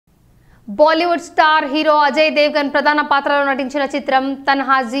Bollywood star hero Ajay Devgan ప్రధాన పాత్రలో నటించిన చిత్రం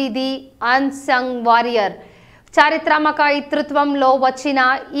తన్హాజీ ది అన్సంగ్ వారియర్ చారిత్రాత్మక ఇతృత్వంలో వచ్చిన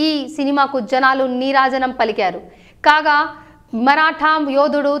ఈ సినిమాకు జనాలు నీరాజనం పలికారు. కాగా మరాఠా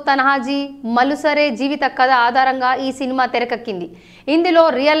యోధుడు తన్హాజీ మలుసరే జీవిత కథ ఆధారంగా ఈ సినిమా తెరకెక్కింది. ఇందులో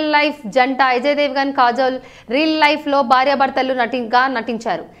రియల్ లైఫ్ జంట అజయ్ దేవ్గన్ కాజోల్ రియల్ లైఫ్లో భార్యాభర్తలు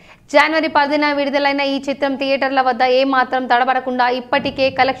నటించారు. జనవరి 10న విడుదలైన ఈ చిత్రం థియేటర్ల వద్ద ఏమాత్రం తడబడకుండా ఇప్పటికే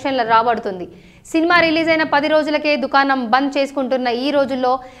కలెక్షన్లు రాబడుతుంది. సినిమా రిలీజ్ అయిన 10 రోజులకే దుకాణం బంద్ చేసుకుంటున్న ఈ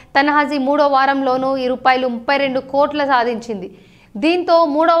రోజుల్లో తన్హాజీ 3వ వారంలోనూ ₹32 కోట్లు సాధించింది. దీంతో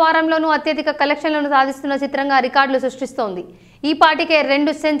 3వ వారంలోనూ అత్యధిక కలెక్షన్లను సాధిస్తున్న చిత్రంగా రికార్డులు సృష్టిస్తోంది. ఈ పాటికే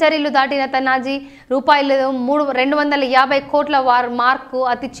 2 సెంచరీలు దాటిన తన్హాజీ ₹250 కోట్ల మార్కు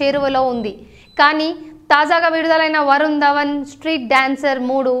అతి చేరువలో ఉంది. కానీ తాజాగా విడుదలైన వరుణ్ ధవన్ స్ట్రీట్ డాన్సర్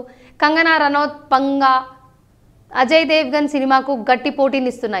 3, కంగనా రనౌత్ పంగా అజయ్ దేవ్గన్ సినిమాకు గట్టి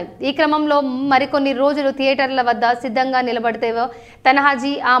పోటీనిస్తున్నాయి. ఈ క్రమంలో మరికొన్ని రోజులు థియేటర్ల వద్ద సిద్ధంగా నిలబడితే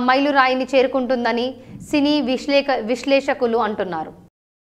తన్హాజీ ఆ మైలురాయిని చేరుకుంటుందని సినీ విశ్లేషకులు అంటున్నారు.